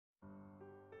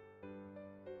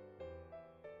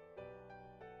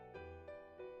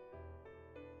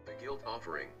Guilt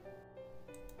offering.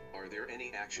 Are there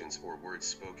any actions or words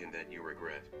spoken that you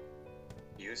regret?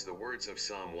 Use the words of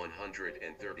Psalm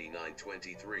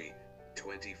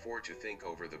 139:23-24 to think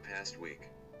over the past week.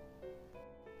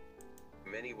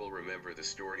 Many will remember the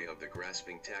story of the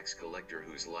grasping tax collector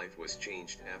whose life was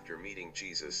changed after meeting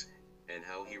Jesus, and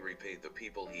how he repaid the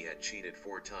people he had cheated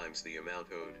 4 times the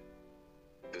amount owed.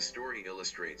 The story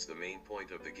illustrates the main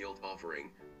point of the guilt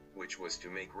offering, which was to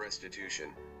make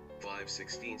restitution.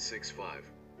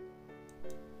 5:16-6-5.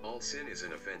 All sin is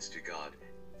an offense to God,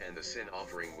 and the sin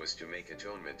offering was to make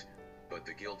atonement, but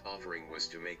the guilt offering was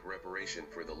to make reparation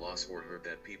for the loss or hurt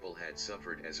that people had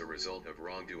suffered as a result of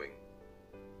wrongdoing.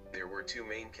 There were 2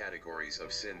 main categories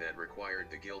of sin that required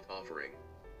the guilt offering.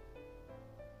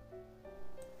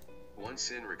 1.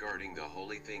 Sin regarding the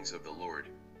holy things of the Lord.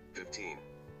 15.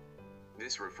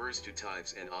 This refers to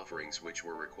tithes and offerings which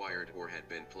were required or had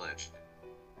been pledged.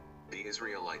 The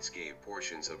Israelites gave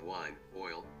portions of wine,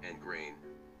 oil, and grain,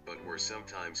 but were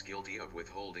sometimes guilty of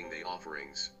withholding the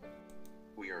offerings.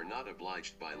 We are not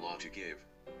obliged by law to give,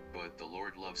 but the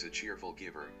Lord loves a cheerful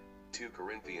giver. 2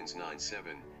 Corinthians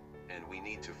 9:7, and we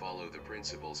need to follow the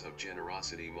principles of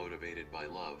generosity motivated by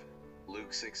love.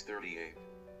 Luke 6:38.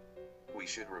 We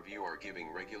should review our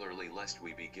giving regularly lest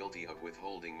we be guilty of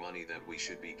withholding money that we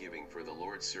should be giving for the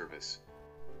Lord's service.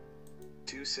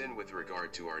 2. Sin with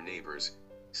regard to our neighbors.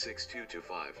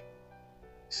 6:2-5.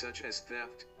 Such as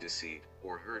theft, deceit,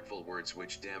 or hurtful words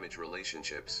which damage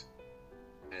relationships.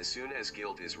 As soon as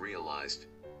guilt is realized,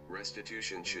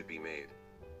 restitution should be made.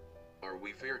 Are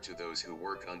we fair to those who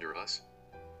work under us?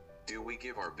 Do we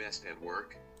give our best at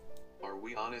work? Are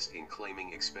we honest in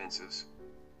claiming expenses?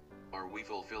 Are we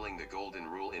fulfilling the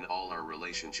golden rule in all our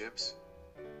relationships?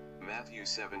 Matthew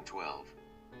 7:12.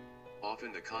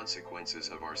 Often the consequences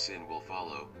of our sin will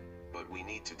follow, but we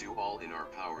need to do all in our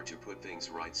power to put things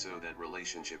right so that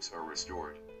relationships are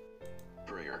restored.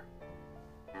 Prayer.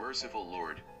 Merciful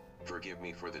Lord, forgive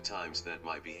me for the times that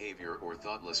my behavior or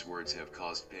thoughtless words have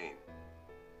caused pain.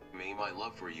 May my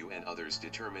love for you and others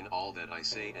determine all that I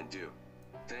say and do.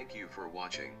 Thank you for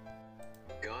watching.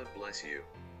 God bless you.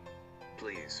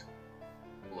 Please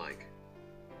like,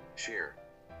 share,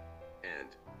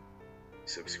 and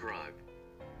subscribe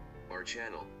our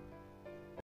channel.